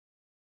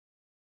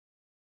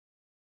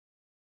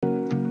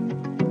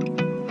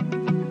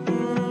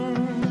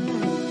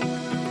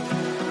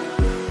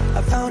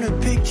on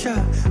a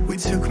picture we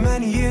took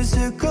many years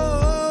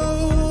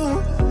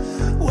ago,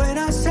 when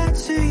I said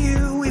to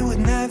you we would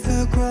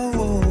never grow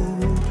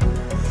old.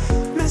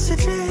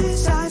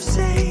 Messages I've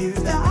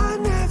saved that I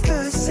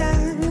never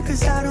send,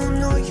 cause I don't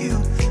know you,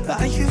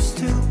 but I used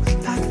to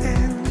back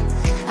then.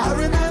 I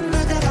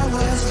remember that I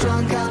was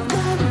drunk out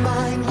my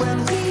mind when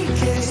we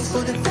kissed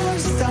for the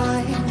first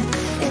time.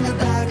 In the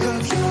back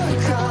of your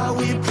car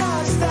we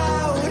passed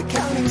out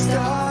counting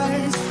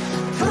stars.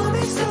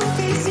 Promised all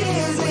these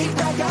years we'd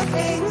pack our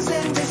things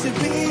and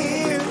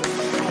disappear.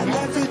 I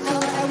never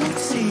thought I would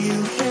see you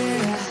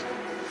here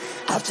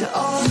after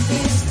all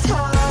this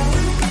time.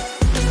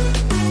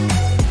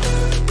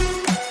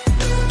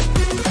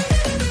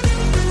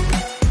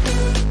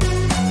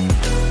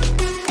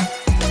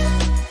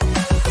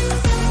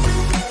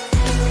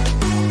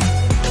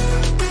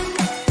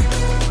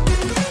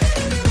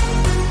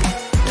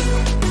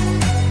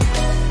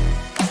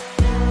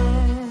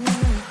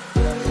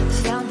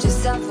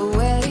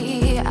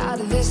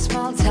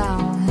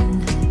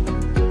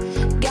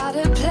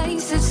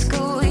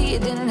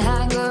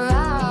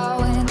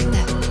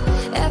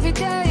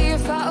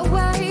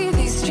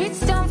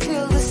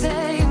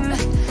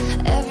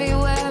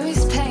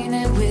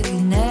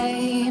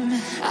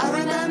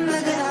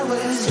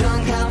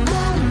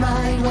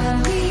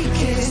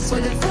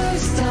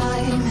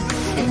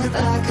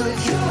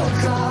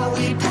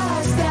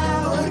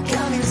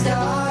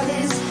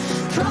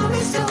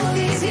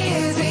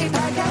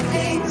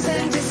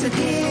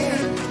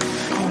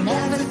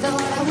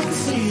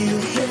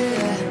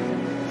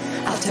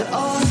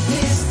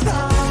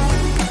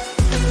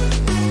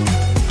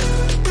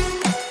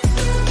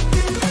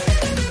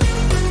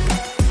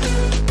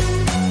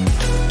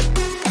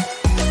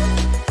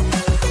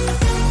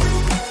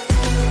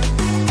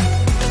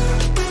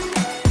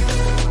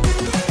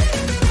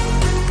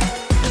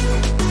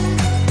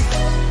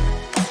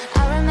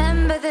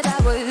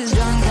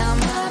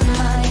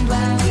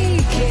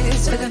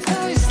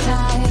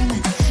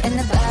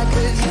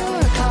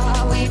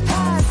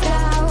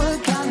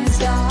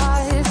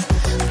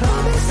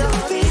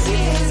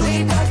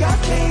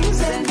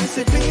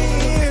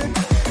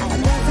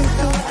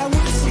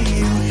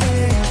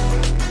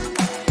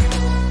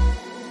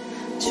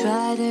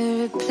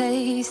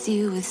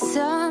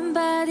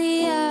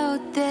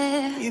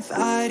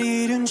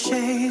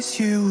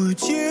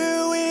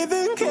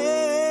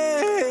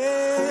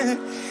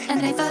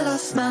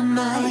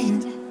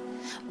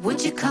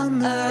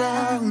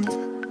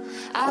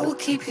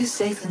 Keep you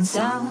safe and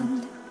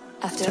sound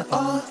after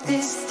all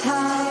this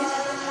time.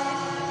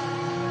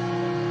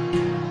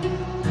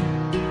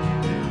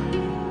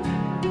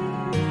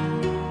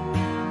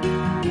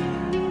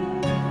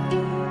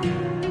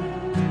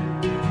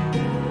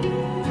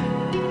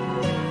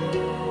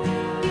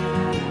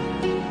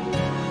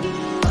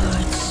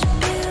 Words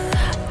spill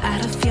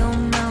out of your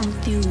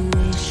mouth. You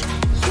wish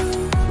you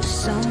were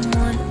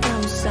someone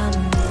else. I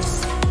miss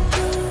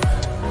you,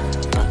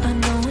 but I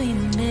know you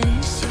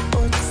miss your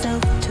old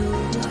self too.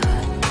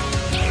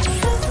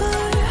 Silver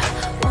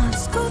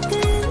once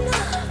golden.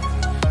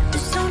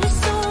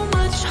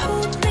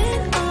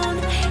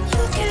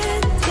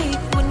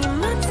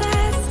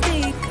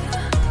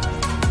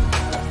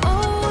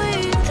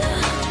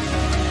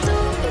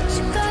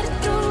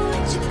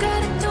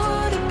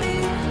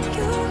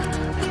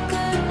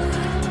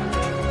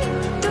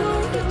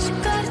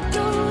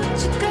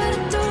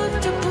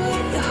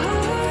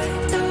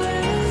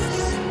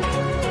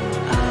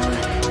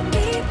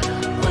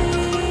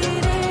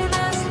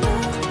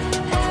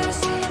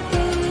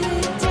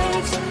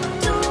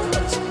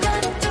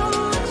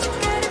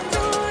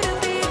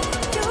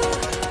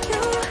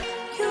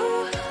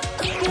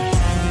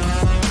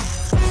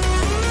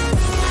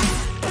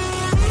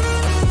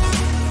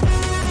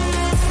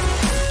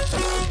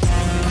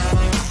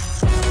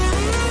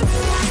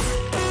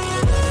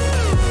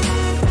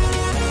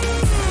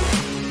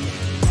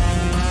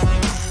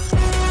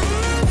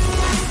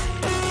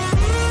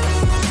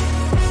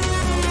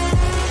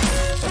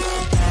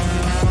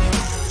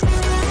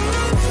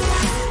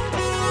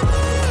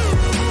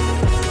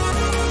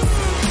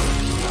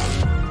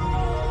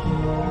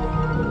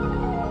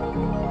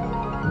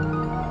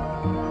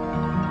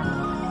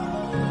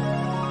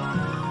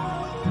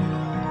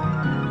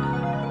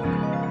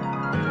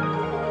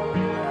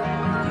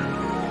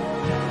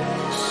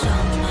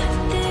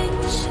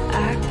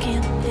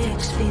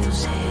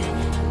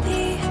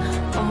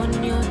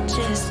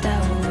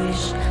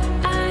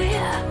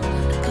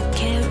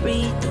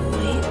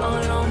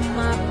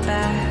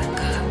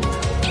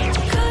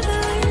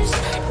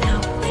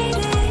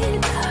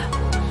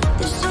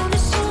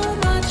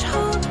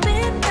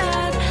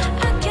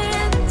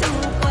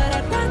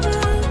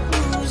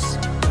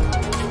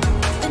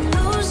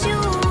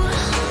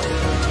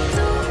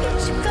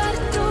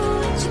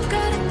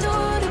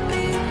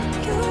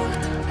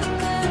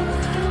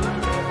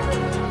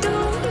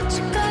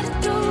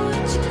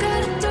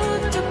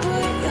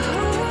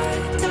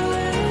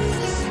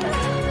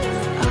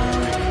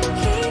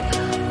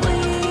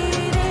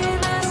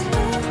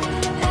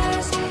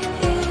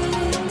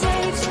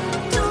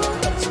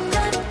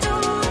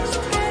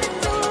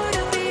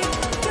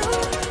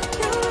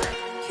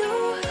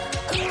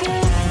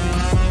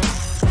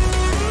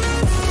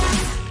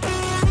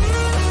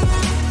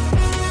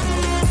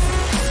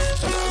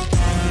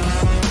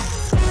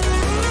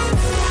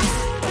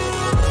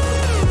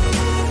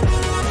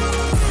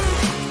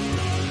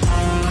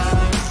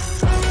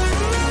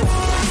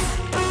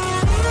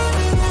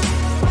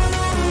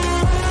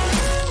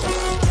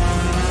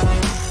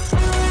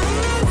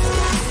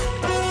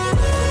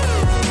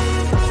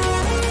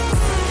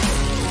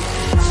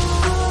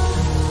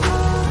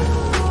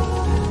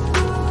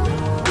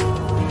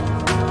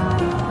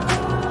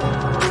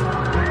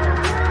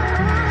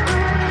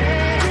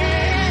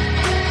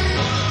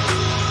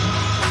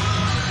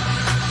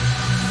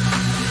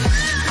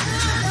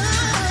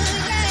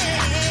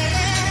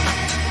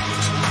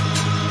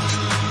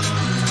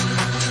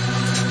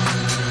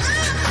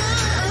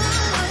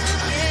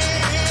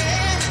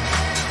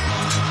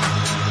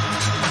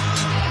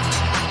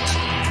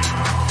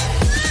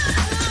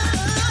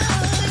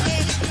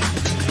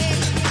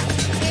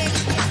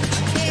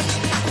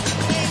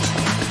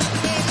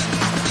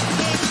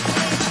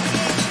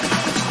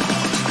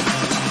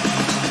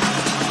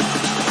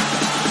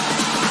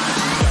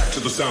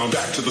 sound,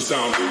 back to the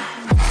sound.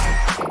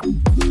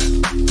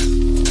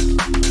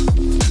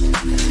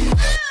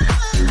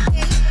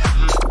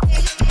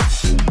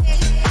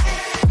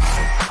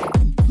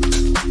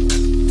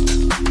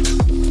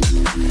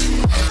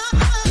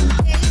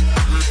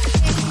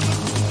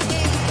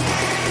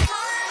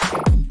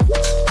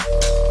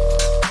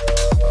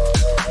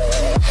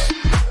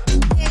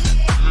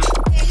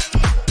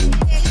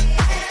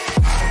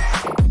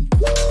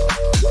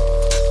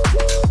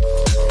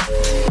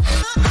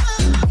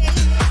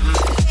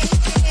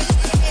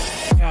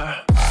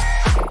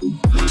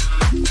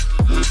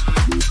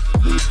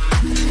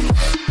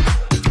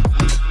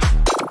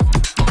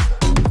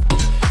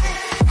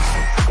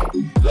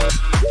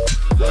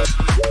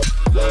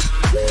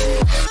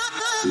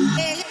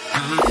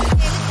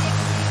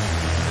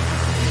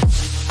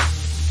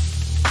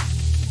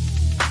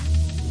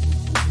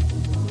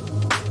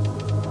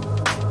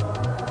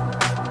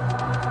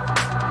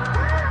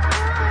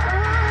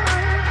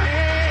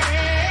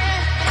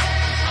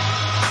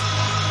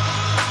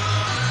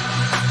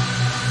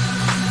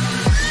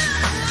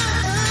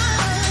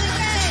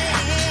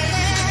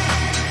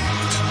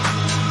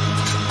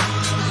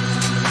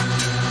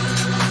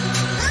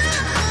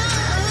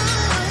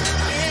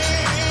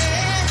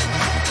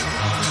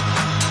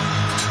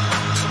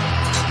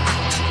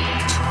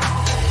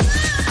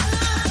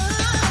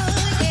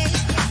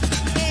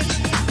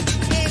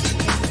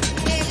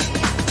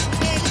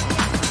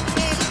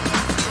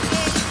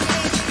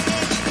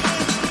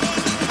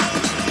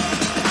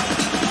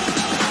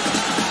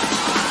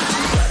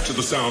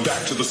 Sound,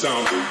 back to the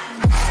sound.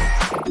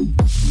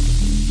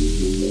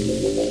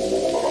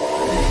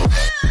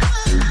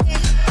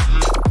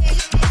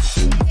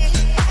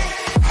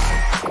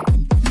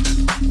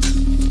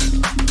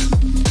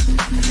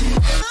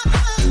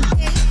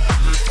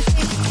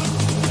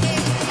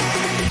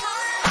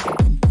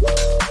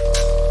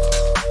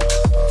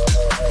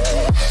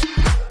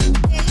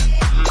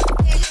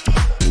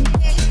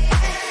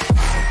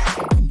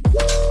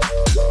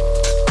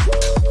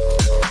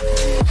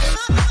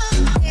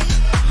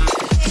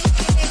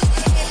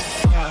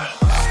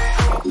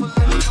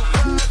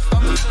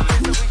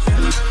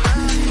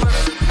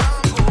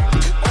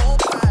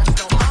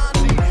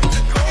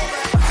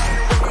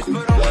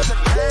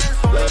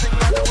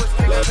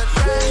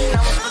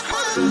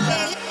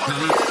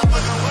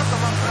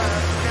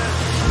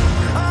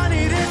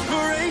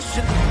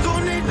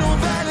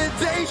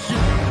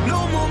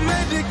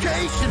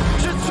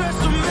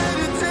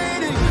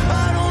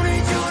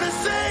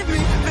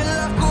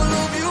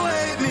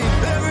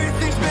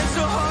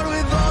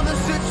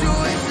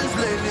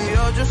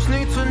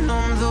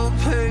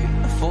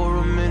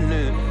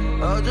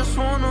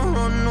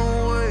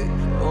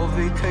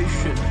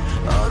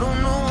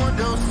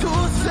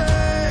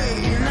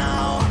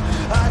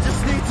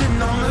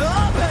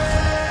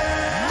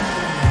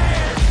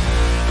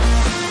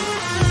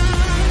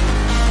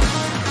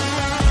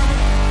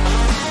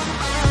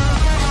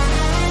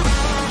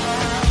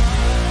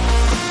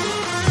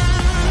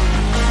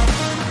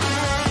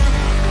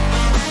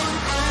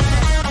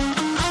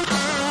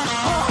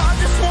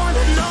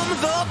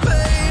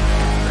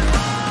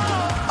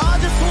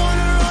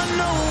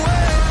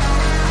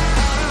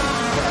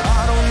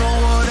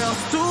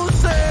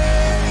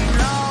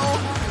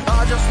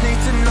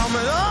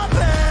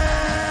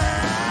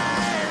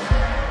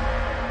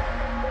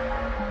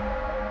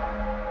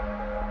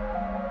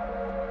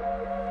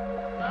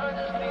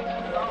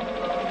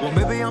 Well,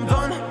 maybe I'm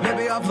done,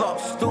 maybe I've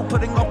lost. Still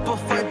putting up a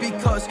fight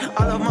because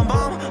I love my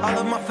mom, I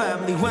love my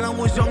family. When I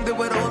was young, they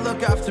would all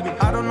look after me.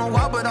 I don't know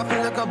why, but I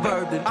feel like a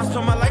burden. I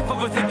spent my life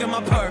overthinking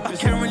my purpose.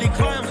 I can't really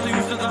cry, I'm so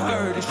used to the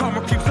hurt.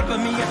 Trauma creeps up at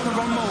me at the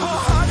wrong moment.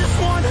 Oh, I just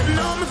wanna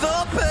numb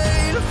the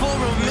pain for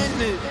a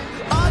minute.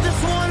 I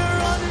just wanna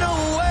run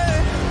away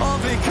on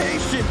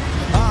vacation.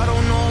 I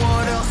don't know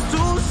what else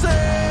to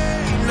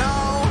say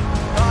now.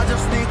 I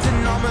just need to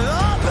numb the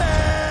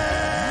pain.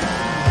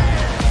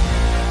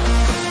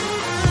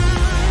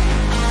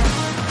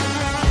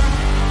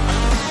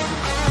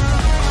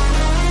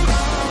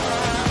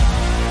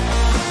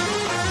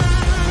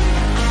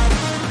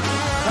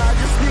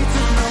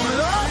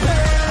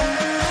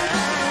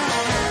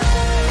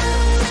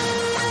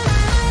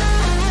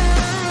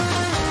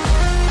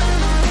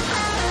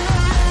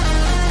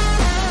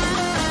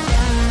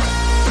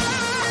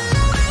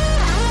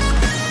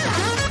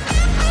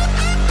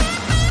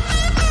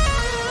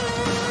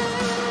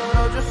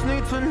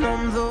 To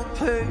numb the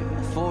pain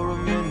for a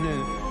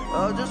minute.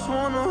 I just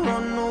wanna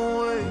run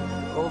away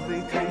on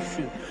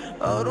vacation.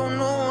 I don't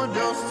know what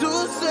else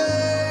to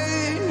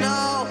say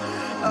now.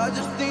 I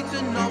just need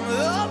to numb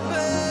the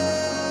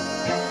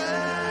pain.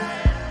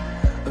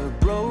 A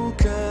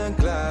broken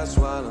glass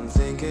while I'm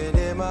thinking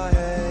in my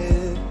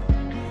head.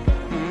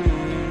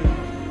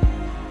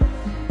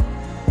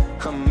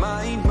 I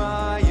mind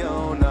my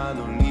own, I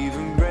don't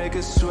even break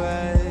a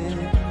sweat.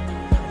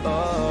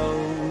 Oh,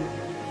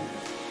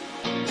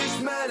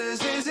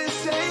 matters is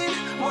insane.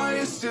 Why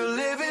you still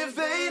live in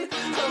vain?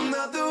 I'm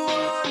not the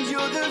one,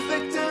 you're the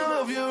victim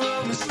of your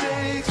own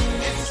mistakes.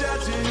 It's sad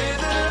to hear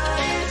the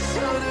lies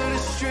under the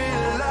street.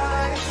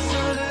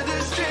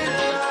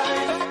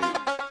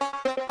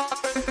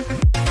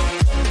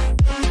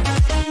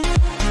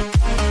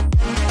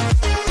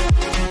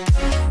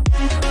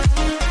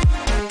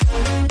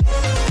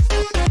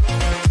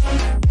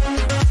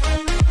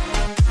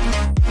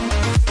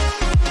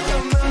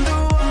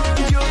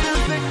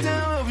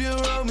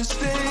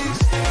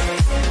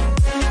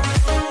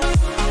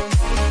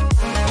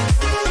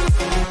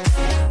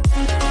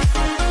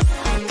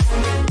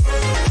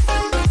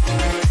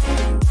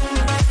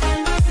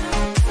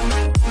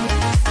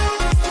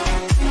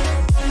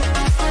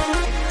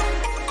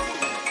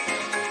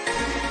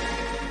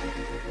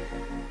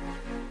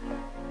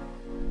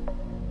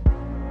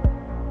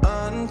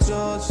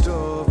 untold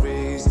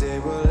stories, they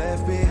were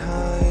left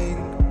behind.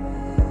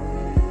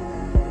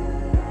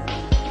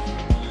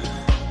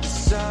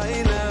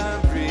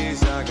 Silent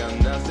breeze, I got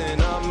nothing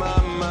on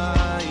my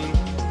mind.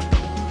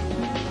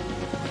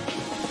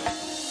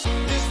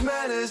 This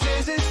madness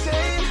is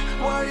insane,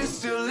 why you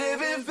still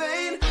live in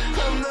vain?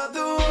 I'm not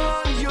the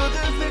one, you're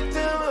the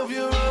victim of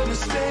your own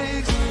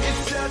mistakes.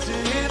 It's time to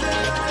hear the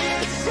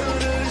lights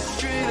under the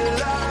street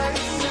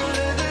lights,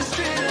 under the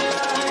street lights.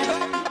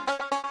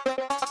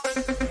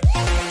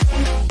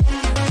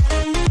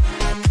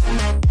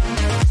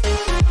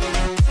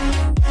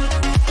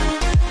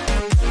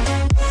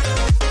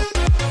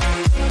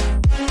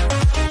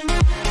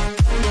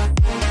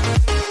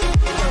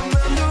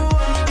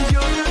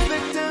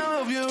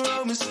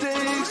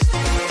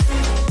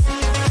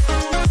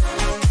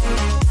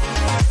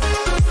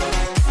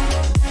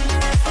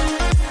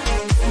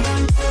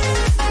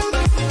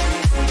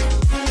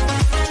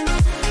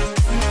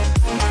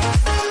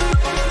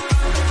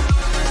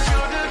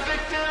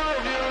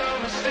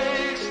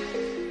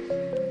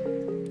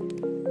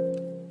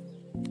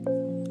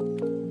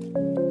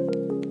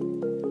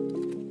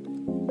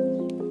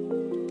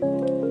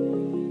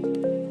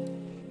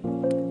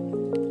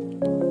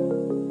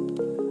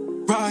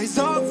 Rise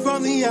up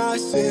from the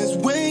ashes,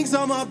 wings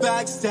on my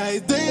back, stay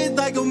lit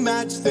like a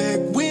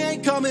matchstick. We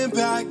ain't coming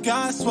back,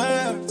 I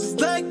swear. Just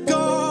let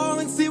go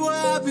and see what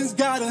happens.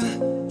 Gotta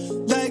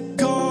let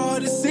go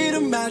to see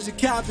the magic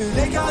happen.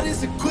 They got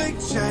us a quick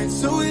change,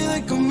 so we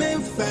like them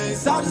in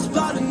phase. I just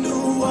bought a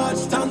new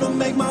watch, time to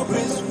make my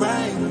wrist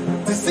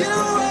ring. The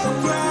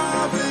zero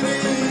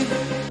gravity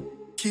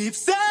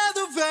keeps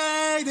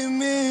elevating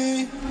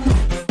me.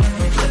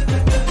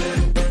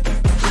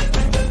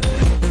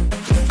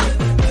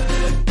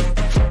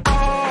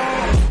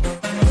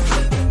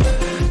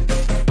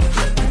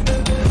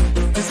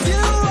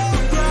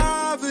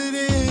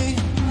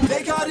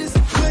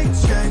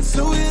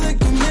 So we like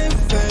them in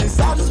phase.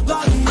 I just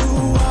bought a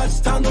new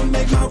watch, time to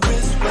make my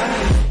wrist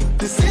ring.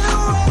 The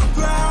zero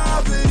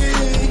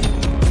gravity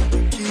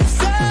keeps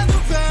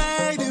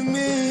elevating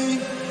me.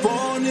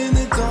 Born in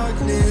the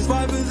darkness,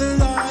 fight with the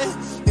light.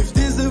 If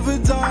this ever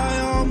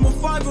die, I'ma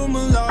fight for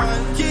my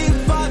life. Keep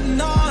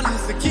fighting on,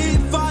 I keep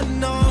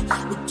fighting on.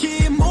 We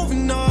keep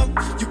moving up,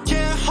 you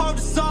can't hold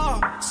us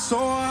up. So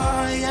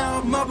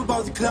I'm up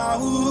above the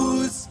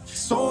clouds.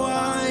 So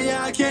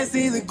I can't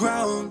see the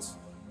ground.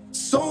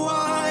 So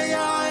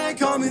I ain't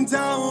coming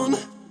down.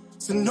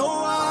 So no,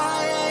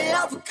 I ain't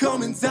ever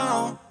coming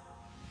down.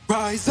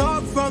 Rise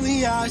up from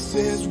the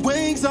ashes,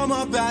 wings on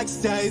my back,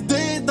 stay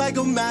lit like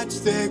a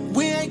matchstick.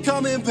 We ain't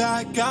coming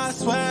back, I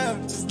swear.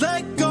 Just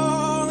let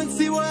go and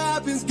see what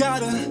happens.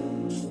 Gotta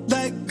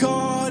let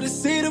go to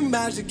see the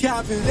magic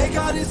happen. They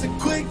got us a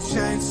quick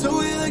change, so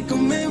we like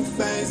them in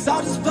phase.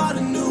 I just bought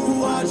a new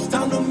watch,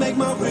 time to make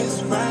my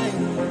wrist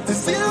ring. The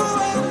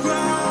zero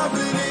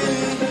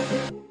gravity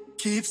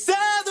keeps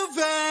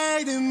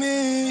elevating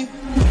me.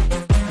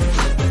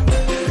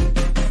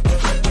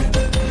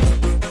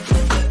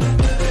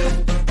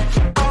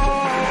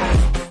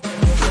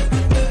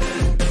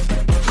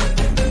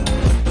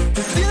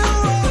 The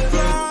zero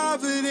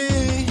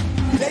gravity,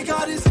 they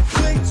got us a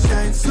quick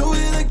change, so we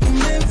like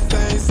them in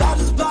phase. I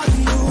just bought a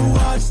new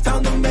watch,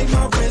 time to make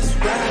my wrist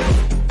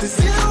ring. The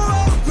zero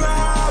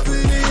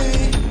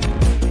gravity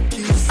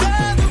keeps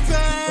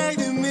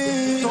elevating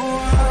me. So I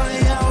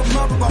am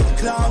up above the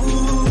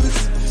clouds.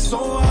 So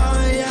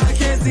I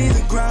can't see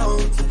the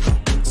ground.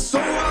 So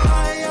I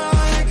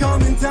ain't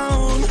coming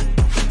down.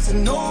 So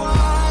no, I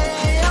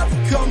ain't ever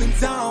coming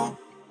down.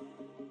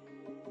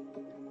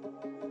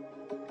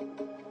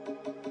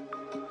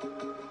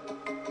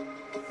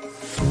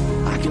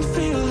 I can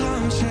feel how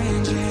I'm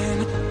changing.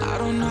 I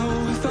don't know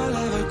if I'll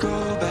ever go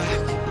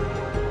back.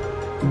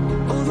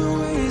 All the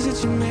ways that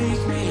you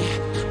make me,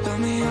 build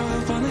me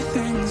up on the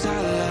things I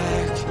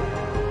lack.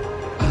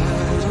 I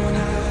don't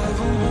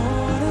ever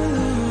wanna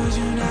lose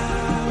you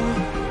now.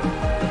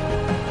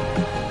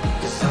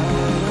 'Cause I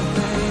don't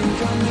think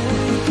I'll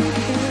make it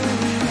here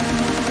now.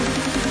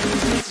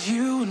 'Cause it's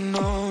you and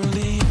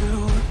only you.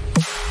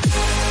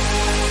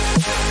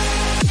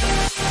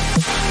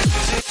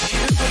 It's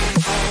you and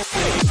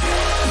only you.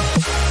 It's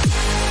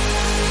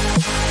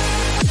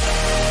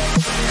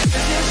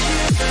you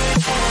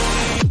and only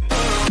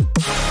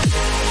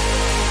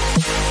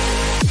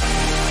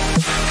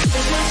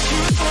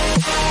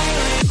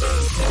you.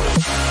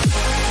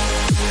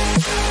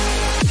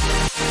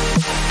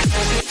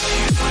 It's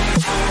you and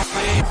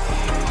only you.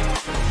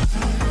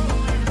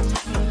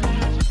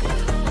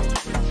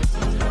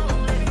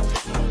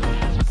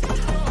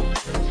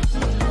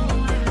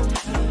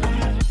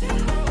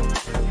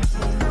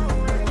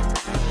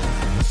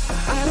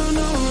 I don't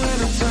know where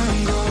the time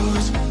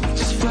goes,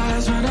 just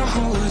flies when I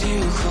hold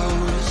you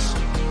close.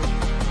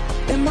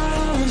 In my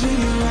arms with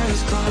your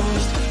eyes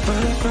closed, for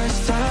the first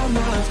time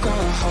I've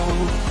got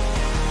hope.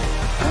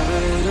 I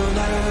don't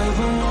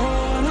ever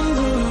wanna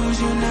lose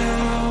you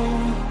now.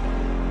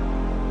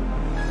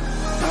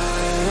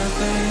 I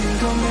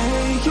think I'll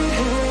make it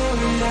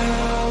here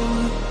now.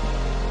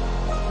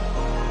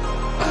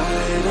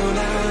 I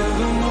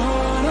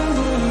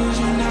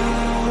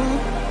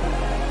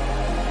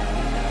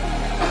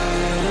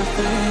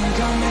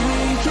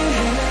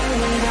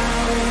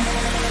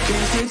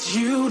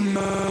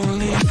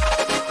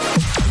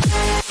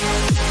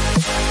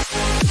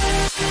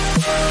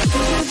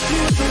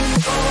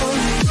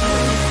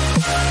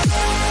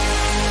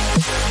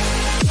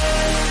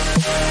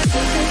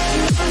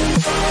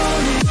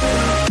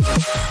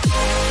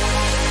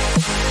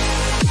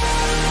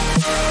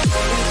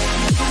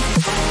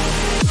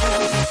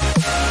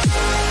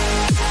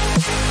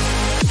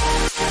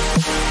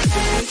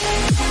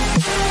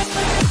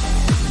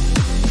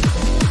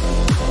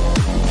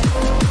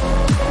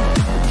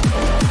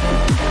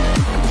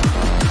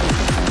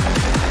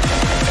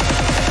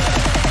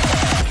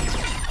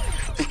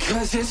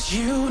 'cause it's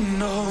you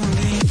and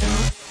only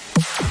you.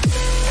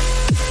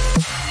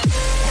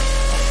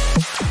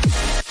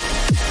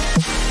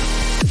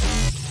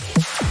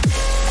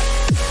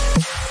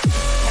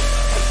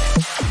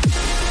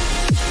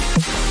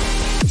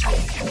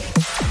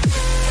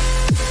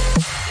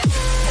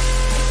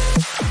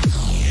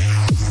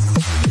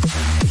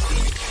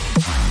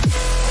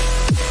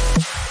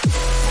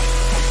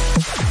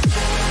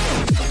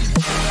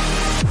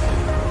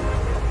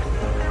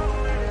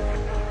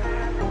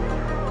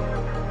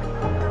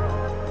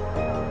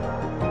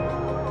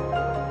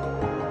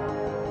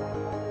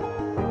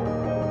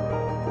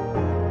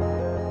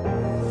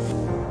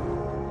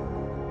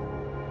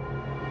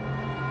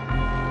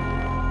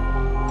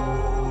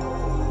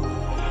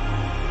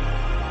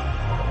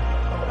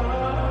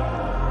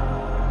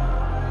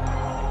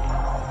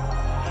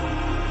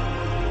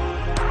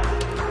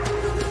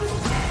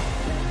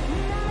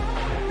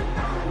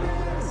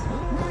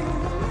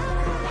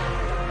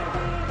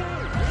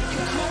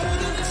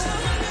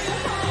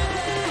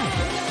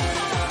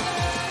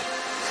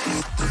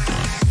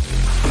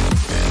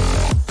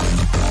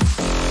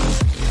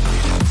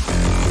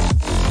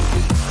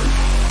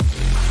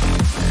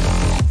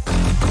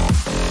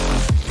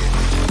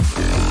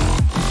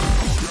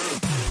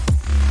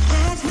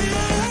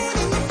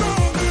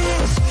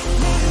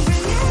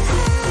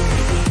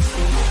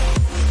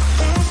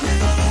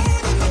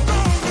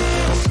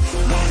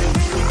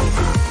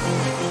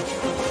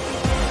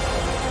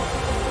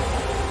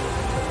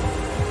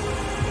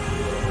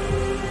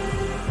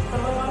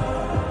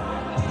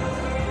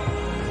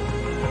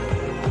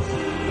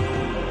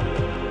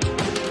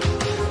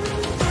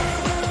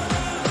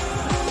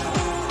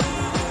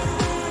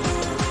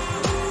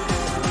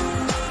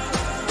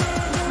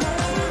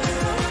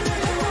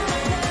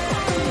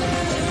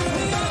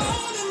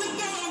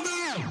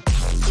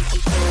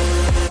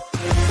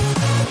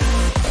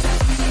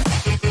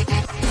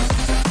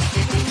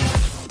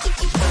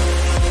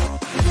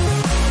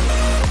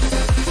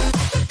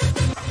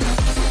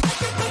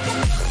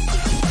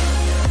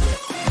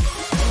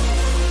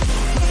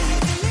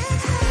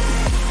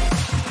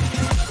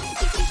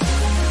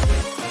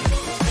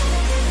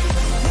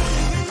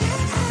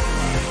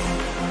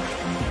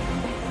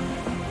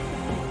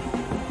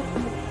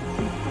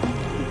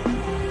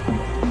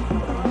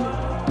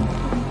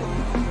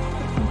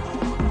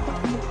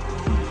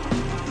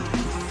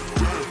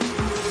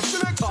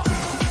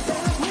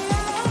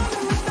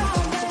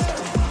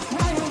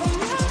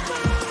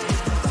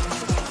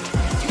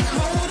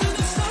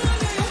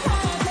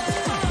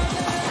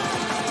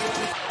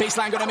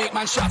 Baseline gonna make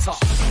man shut up.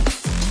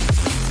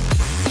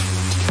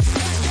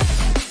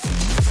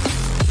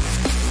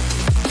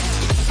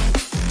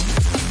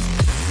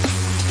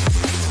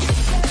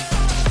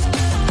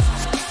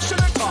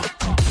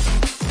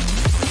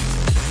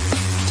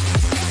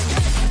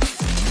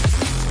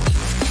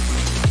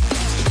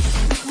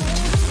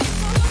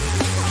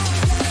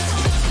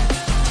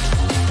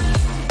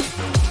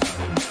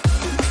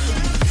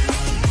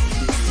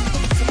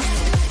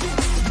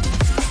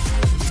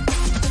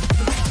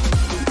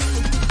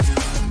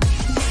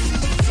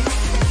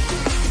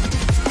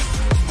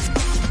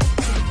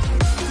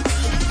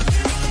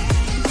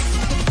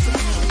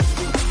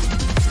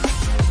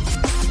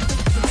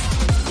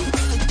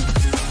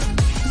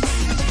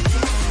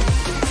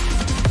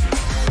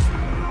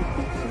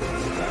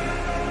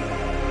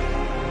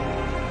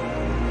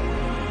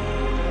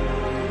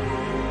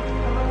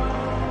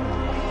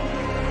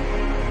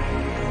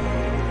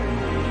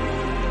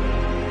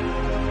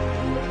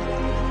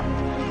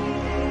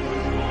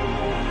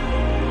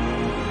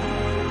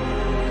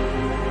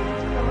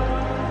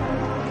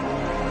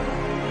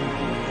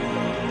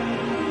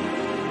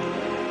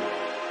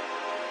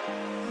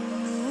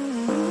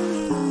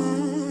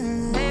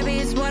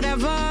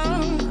 Whatever,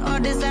 all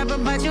this ever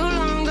but you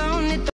long.